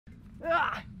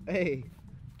Ah. Hey.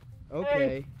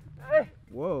 Okay. Hey.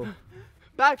 Whoa.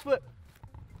 Backflip.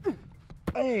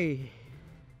 Hey.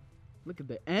 Look at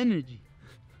the energy.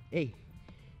 Hey.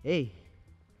 Hey.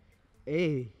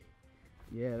 Hey.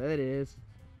 Yeah, that is.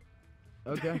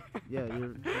 Okay. Yeah,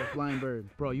 you're a flying bird.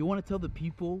 Bro, you want to tell the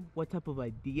people what type of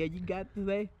idea you got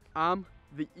today? I'm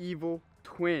the evil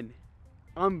twin.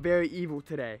 I'm very evil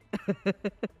today.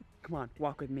 Come on,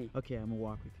 walk with me. Okay, I'm gonna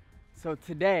walk with So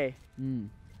today, you.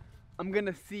 I'm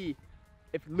gonna see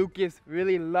if Lucas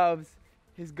really loves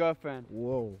his girlfriend.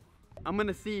 Whoa. I'm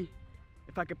gonna see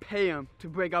if I could pay him to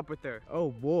break up with her.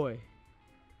 Oh boy.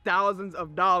 Thousands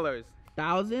of dollars.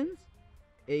 Thousands?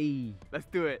 Hey. Let's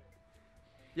do it.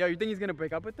 Yo, you think he's gonna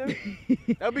break up with her?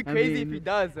 That'd be crazy if he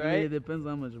does, right? I mean, it depends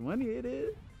how much money it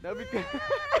is. That'd be crazy.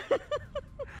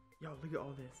 Yo, look at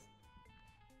all this.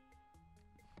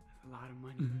 That's a lot of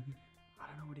money. I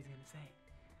don't know what he's gonna say.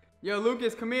 Yo,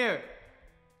 Lucas, come here.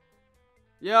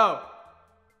 Yo.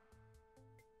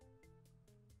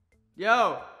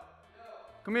 Yo.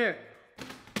 Come here.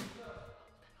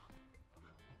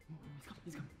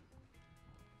 He's coming.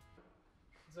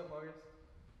 What's up, Marcus?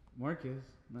 Marcus?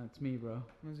 No, it's me, bro.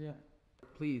 Where's he at?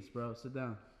 Please, bro, sit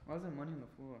down. Why is there money on the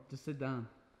floor? Just sit down.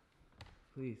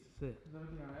 Please, sit. Is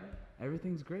everything alright?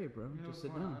 Everything's great, bro. You know Just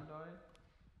sit what's going down.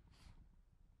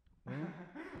 on, dog?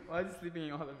 Why is he sleeping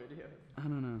in all the videos? I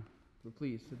don't know. But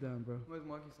please, sit down, bro. Where's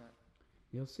Marcus at?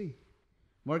 You'll see.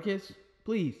 Marcus,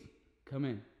 please, come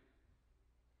in.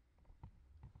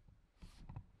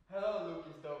 Hello,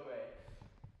 Lucas Dobre.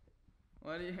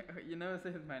 Why do you never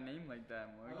say my name like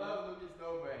that, Marcus? Hello, Lucas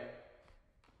Dobre.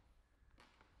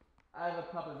 I have a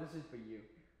proposition for you.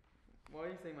 Why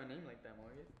do you say my name like that,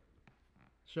 Marcus?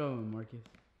 Show him, Marcus.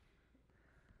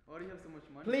 Why do you have so much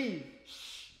money? Please!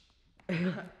 Shh!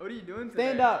 What are you doing today?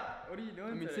 Stand up. What are you doing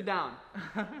I mean, today? sit down.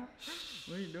 What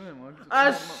are you doing, Marcus?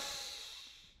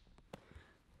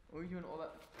 What are you doing all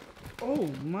that? Oh,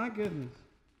 my goodness.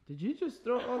 Did you just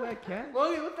throw all that cash?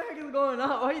 Marcus, what the heck is going on?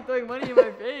 Why are you throwing money in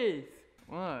my face?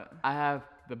 What? I have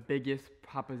the biggest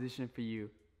proposition for you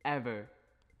ever.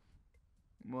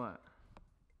 What?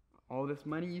 All this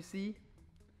money you see?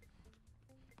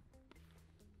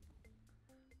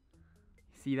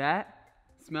 See that?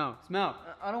 Smell, smell.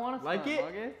 I don't want to Like it?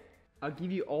 Marcus. I'll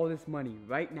give you all this money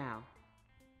right now.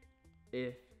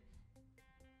 If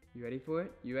you ready for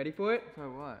it? You ready for it? For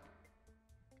what?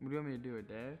 What do you want me to do,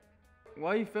 Dad?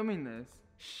 Why are you filming this?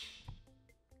 Shh.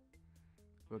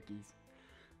 Rookies.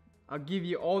 I'll give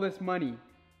you all this money,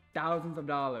 thousands of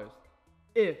dollars,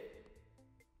 if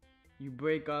you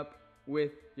break up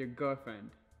with your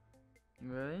girlfriend.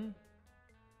 Really?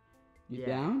 You Yeah.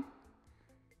 down?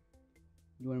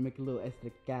 You want to make a little extra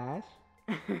cash?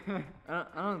 I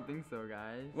don't think so,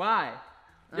 guys. Why?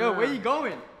 Yo, where you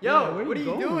going? Yo, Yeah, where what are you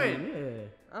going? doing?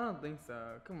 Yeah. I don't think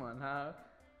so. Come on, now.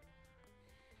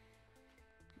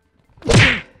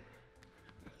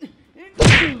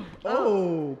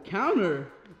 Oh, counter.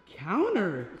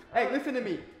 Counter. Hey, listen to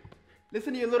me.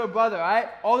 Listen to your little brother, alright?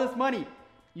 All this money.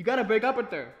 You gotta break up with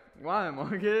her. Why,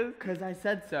 Marcus? Cause I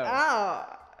said so.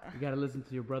 Ah! You got to listen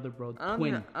to your brother, bro. I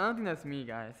Twin. don't think that's me,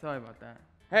 guys. Sorry about that.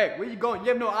 Hey, where you going? You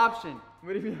have no option.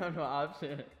 What do you mean I have no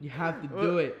option? You have to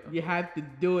do it. You have to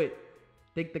do it.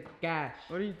 Take the cash.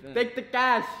 What do you think? Take the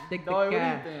cash. Take the Dog, what do you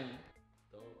cash. think?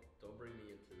 Don't bring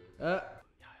me into this. Yo,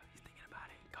 he's thinking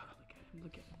about it. Go look at him.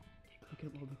 Look at him. Look at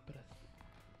him. Look at him.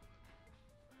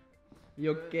 You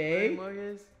okay? Hey,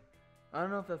 Marcus? I don't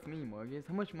know if that's me, Marcus.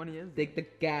 How much money is it? Take the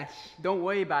cash. Don't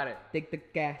worry about it. Take the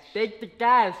cash. Take the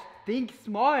cash. Think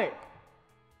smart.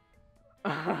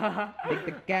 Take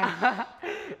the cash.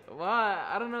 Why?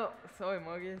 I don't know. Sorry,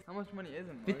 Marcus. How much money is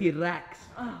it, Marcus? 50 racks.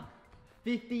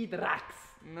 50 racks.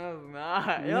 No, it's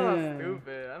not. Y'all Yeah. are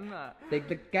stupid. I'm not. Take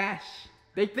the cash.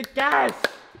 Take the cash.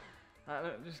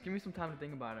 Just give me some time to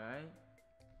think about it,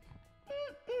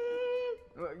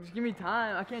 alright? Just give me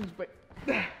time. I can't just break.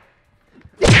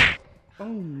 Oh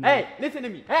my. Hey, listen to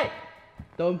me. Hey,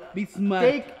 Don't be smart.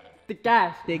 take the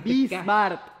cash. Take Be the cash.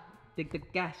 smart. Take the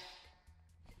cash.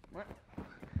 What?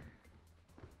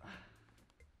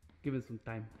 Give it some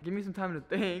time. Give me some time to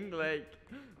think. Like,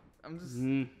 I'm just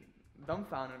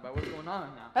dumbfounded by what's going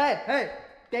on now. Hey, hey,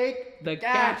 take The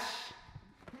cash.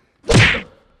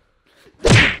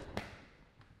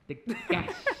 Take the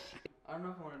cash. I don't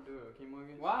know if I want to do it, okay,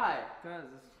 Marcus? Why? Because,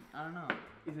 I don't know.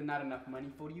 Is it not enough money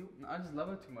for you? I just love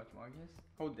her too much, Marcus.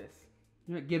 Hold this.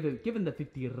 You know, give him the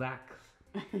 50 racks.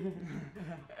 You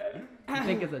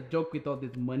think it's a joke with all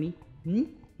this money?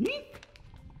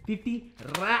 50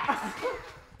 racks.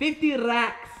 50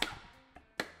 racks.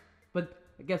 But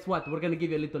Guess what? We're gonna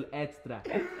give you a little extra.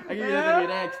 I give you a little bit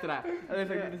extra. It looks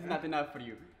like this is not enough for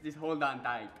you. Just hold on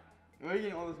tight. Where are you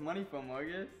getting all this money from,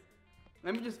 Marcus?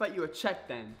 Let me just write you a check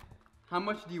then. How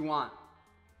much do you want?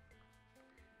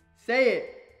 Say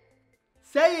it.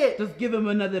 Say it. Just give him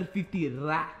another 50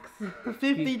 racks.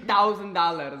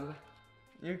 $50,000.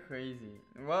 You're crazy.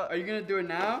 What? Are you gonna do it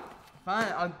now?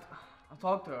 Fine. I'll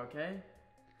talk to her. Okay.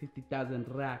 50,000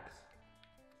 racks.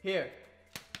 Here.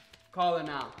 Call her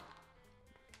now.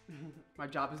 My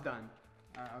job is done.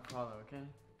 I'll call her. Okay.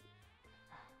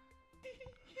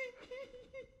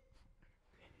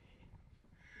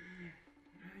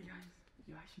 Really, guys?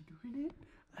 You actually doing it?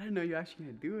 I didn't know you actually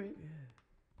gonna do it.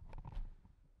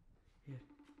 Yeah.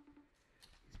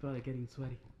 He's probably getting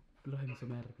sweaty. Blow him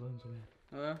some air. Blow him some air.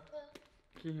 Hello?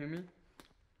 Can you hear me?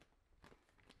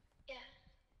 Yeah.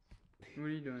 What are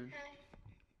you doing?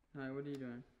 Hi. Hi, what are you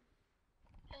doing?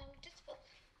 Just both.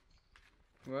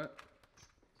 What?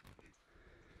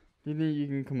 You think you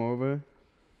can come over?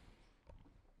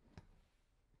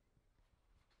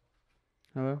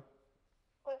 Hello?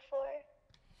 What for?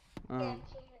 Yeah, Um, can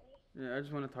you hear me? yeah, I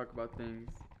just want to talk about things.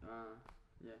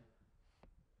 Yeah.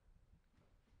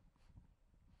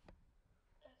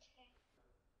 Okay.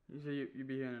 You said you'd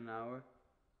be here in an hour?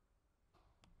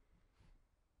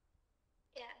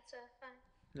 Yeah, so fine.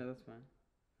 Yeah, that's fine.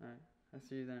 Alright, I'll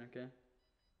see you then, okay?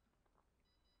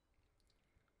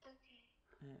 Okay.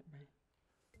 Alright, bye.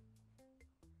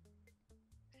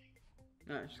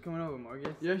 Alright, she's coming over,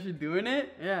 Marcus. You actually doing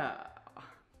it? Yeah.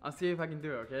 I'll see if I can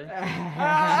do it, okay?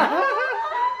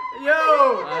 Yo!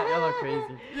 Y'all are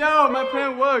crazy. Yo, my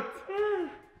plan worked!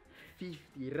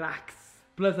 50 racks.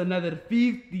 Plus another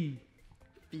 50.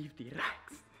 50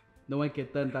 racks. No one can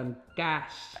turn down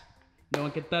cash. No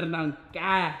one can turn down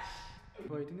cash.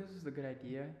 Bro, you think this is a good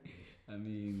idea? I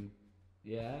mean,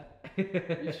 yeah.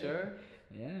 You sure?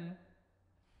 Yeah.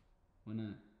 Why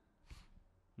not?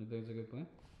 You think it's a good plan?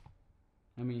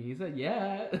 I mean, he said,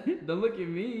 yeah. Don't look at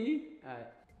me. Alright.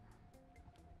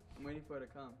 I'm waiting for her to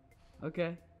come.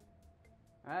 Okay.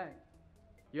 Alright.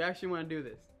 You actually want to do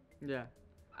this? Yeah.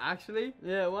 Actually?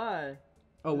 Yeah, why?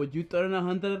 Oh, would you turn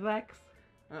 100 racks?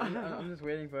 I'm just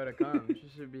waiting for her to come. She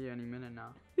should be here any minute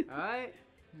now. Alright?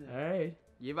 Alright.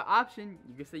 You have an option.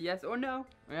 You can say yes or no.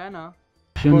 Yeah, I know.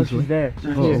 She's there.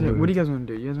 Oh, What do you guys want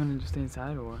to do? You guys want to just stay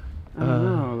inside or what? I don't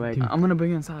know. Like, dude. I'm going to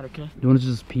bring you inside, okay? You want to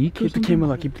just peek? Keep the camera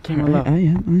low. Keep the camera low. I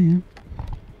am.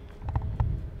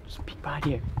 Just peek right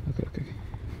here. Okay. Okay.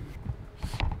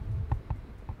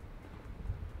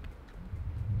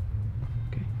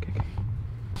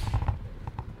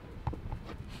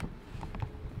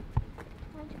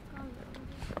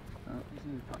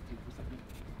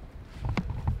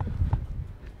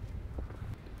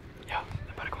 Yo, I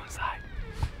better go inside.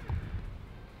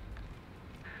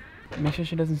 Make sure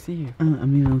she doesn't see you. I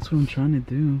mean, that's what I'm trying to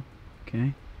do.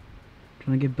 Okay.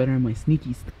 Trying to get better at my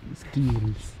sneaky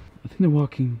skills. I think they're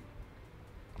walking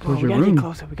towards your room.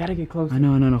 We gotta get closer. I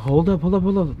know. Hold up.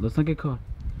 Let's not get caught.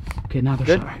 Okay, now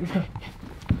they're Good.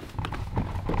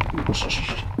 shy.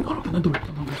 Shh. Don't open the door.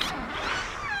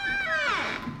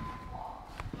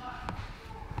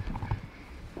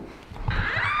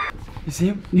 You see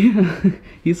him? Yeah,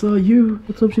 he saw you.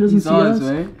 Let's hope she doesn't see us.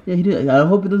 Right? Yeah, he did. I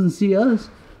hope he doesn't see us.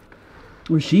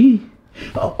 Or she.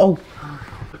 Oh.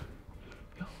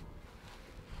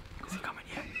 Is he coming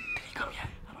yet? Did he come yet?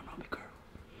 I don't know, big girl.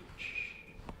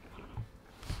 Shh.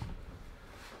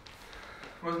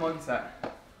 Where's Monkey's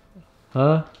at?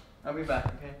 Huh? I'll be back,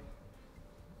 okay?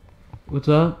 What's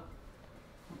up?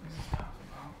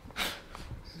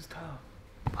 This is tough.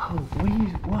 Oh,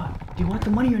 what? Do you want the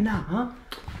money or not, huh?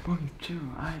 Monkey, chill.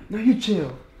 No, you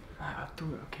chill. I'll do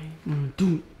it, okay?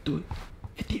 Do it.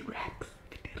 50 racks.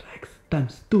 50 racks.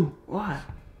 Times 2. What? Alright,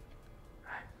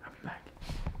 I'll be back.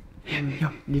 Yo,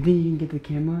 you think you can get the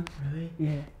camera? Really?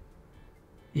 Yeah.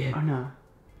 Yeah. Or not?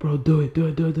 Bro, do it.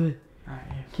 Alright, yeah.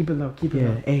 Keep it low, keep it Yeah,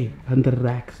 low. hey, 100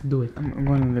 racks. Do it. I'm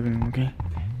going to the living room, okay?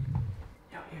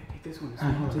 Yo, here, take this one.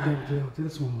 Take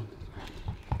this one.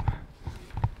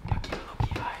 Yo, keep it low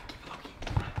key. Alright, keep it low key.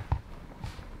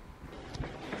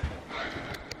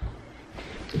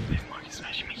 This Monkey's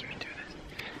actually making me do this.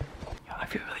 Yo, I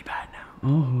feel really bad now.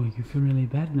 Oh, you feel really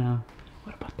bad now.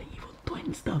 What about the evil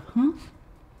twin stuff, huh?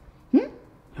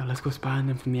 Yo, let's go spy on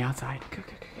them from the outside. Okay,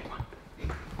 come on.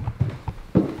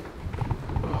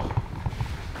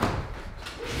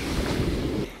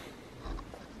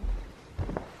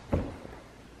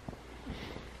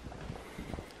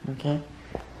 Okay.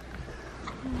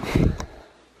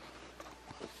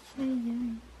 What are you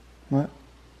doing? What?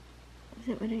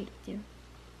 What do you do?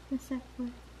 What's that for?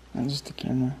 Just the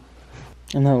camera.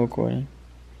 I'm not recording.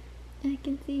 I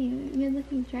can see you. You're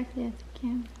looking directly at the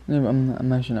camera. Yeah, but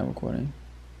I'm actually not recording.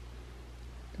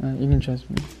 You can trust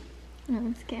me. No,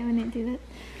 I'm scared when I do that.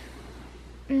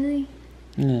 Really?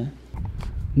 Yeah.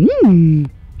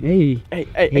 Hey. Hey.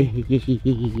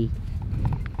 Hey.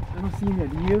 I don't see him yet,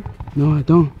 do you? No, I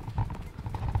don't.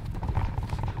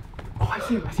 Oh, I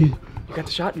see him. You got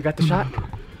the shot?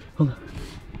 Hold on.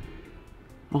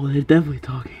 Oh, they're definitely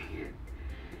talking.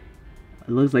 It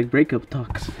looks like breakup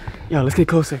talks. Yo, let's get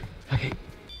closer. Okay.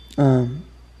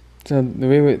 So the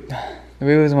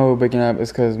reason why we're breaking up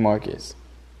is because Marcus.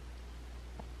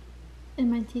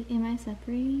 Am I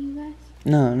separating you guys?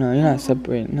 No, you're I not don't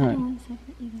separating. I No, don't want to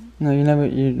separate you guys. no,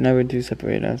 you never do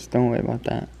separate us. Don't worry about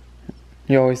that.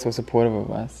 You're always so supportive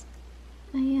of us.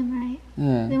 I am, right?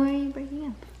 Yeah. Then why are you breaking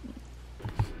up?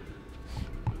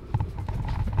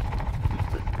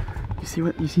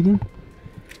 You see them?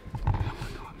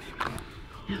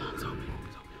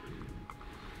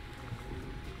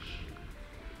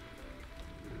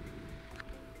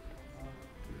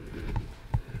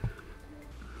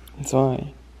 I'm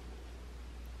sorry.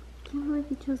 I can't believe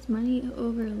you chose money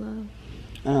over love.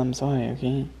 I'm sorry,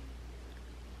 okay?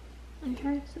 I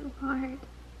tried so hard.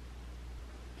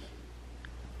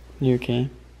 You okay?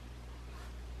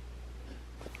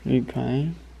 You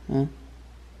crying? Huh?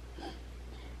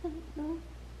 No.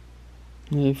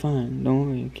 You're fine. Don't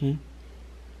worry, okay?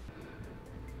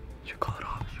 Should call it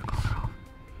off. Should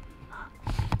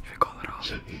call it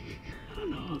off. I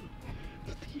don't know.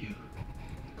 It's up to you.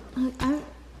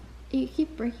 You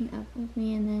keep breaking up with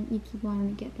me and then you keep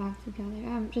wanting to get back together.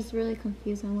 I'm just really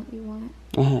confused on what you want.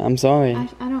 I'm sorry. I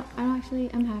don't actually,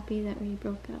 I'm happy that we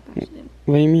broke up actually.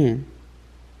 What do you mean?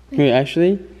 Wait,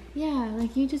 actually? Yeah,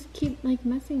 like you just keep like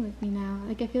messing with me now.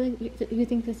 Like I feel like you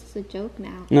think this is a joke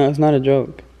now. No, it's not a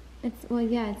joke. Well,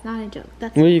 yeah, it's not a joke.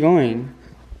 That's Where are you going?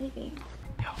 leaving.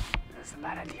 Yo, that's a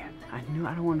bad idea. I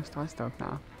don't want to start stuff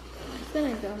now. It's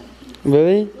gonna go.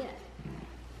 Really? Yeah.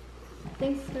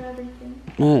 Thanks for everything.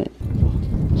 Alright.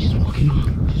 She's walking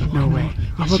off. No way.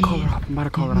 I'm gonna call her off. I'm about to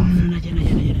call her off. No, not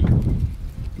yet.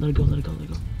 Let it go.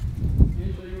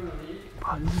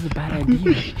 Bro, this is a bad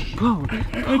idea. Bro,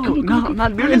 Come on. I'm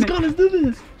not doing Let's it. go. Let's do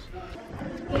this.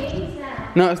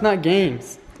 No, it's not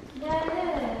games. Yeah, it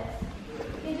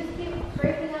is. You just keep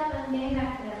breaking up and getting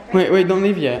back together. Wait, don't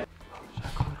leave yet. Should I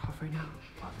call her off right now?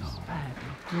 This is bad.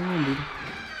 Come on, dude.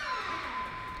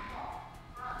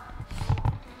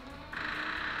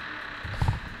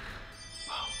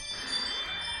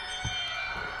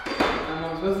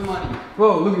 Where's the money?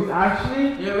 Bro, Lucas,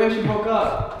 actually? Yeah, we actually broke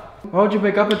up. Why would you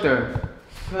break up with her?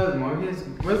 Cause Marcus,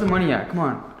 where's the money at? Come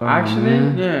on. Actually?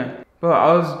 Man. Yeah. Bro,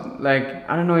 I was like,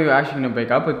 I don't know you're actually gonna break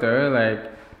up with her.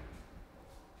 Like,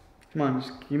 come on,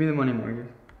 just give me the money, Marcus.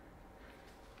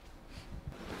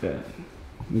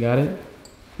 You got it?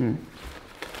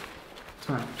 It's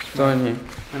fine. It's all in here.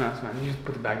 No, it's fine. You just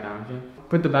put the bag down, okay?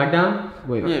 Put the bag down?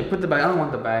 Wait. Yeah, put the bag. I don't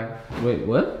want the bag. Wait,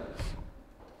 what?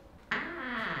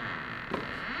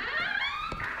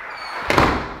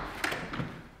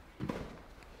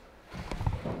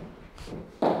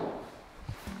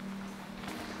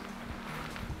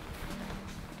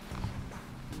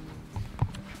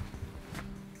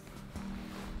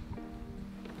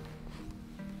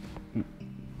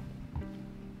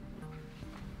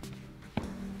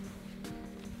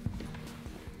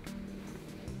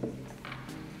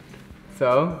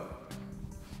 So,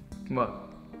 what?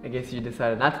 I guess you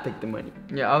decided not to take the money.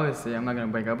 Yeah, obviously, I'm not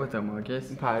gonna break up with her, Marcus.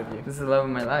 I'm proud of you. This is the love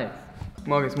of my life.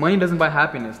 Marcus, money doesn't buy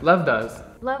happiness. Love does.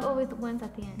 Love always wins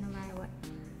at the end, no matter what.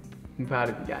 I'm proud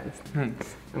of you guys.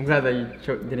 Thanks. I'm glad that you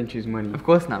didn't choose money. Of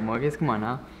course not, Marcus. Come on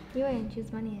now. You wouldn't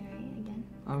choose money, right? Again.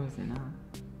 Obviously not.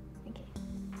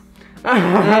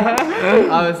 Okay.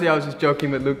 Obviously, I was just joking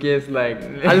with Lucas. Like,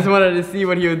 I just wanted to see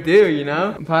what he would do, you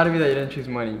know? I'm proud of you that you didn't choose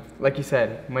money. Like you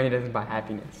said, money doesn't buy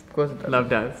happiness. Of course it does. Love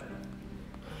does.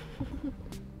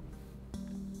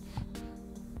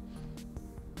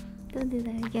 Don't do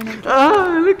that again. Okay?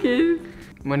 Oh, Lucas.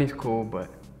 Money's cool, but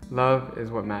love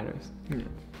is what matters. Yeah.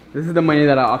 This is the money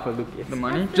that I offer Lucas. The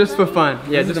money? That's the Just for money? fun.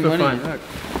 Yeah, This just is for the money. fun. Look.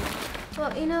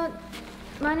 Well, you know,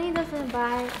 money doesn't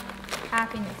buy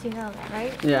happiness. You know that,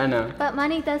 right? Yeah, I know. But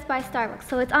money does buy Starbucks,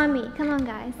 so it's on me. Come on,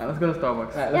 guys. Alright, let's go to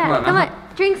Starbucks. Yeah, come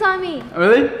on. Drinks on me.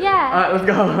 Really? Yeah. Alright, let's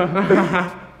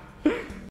go.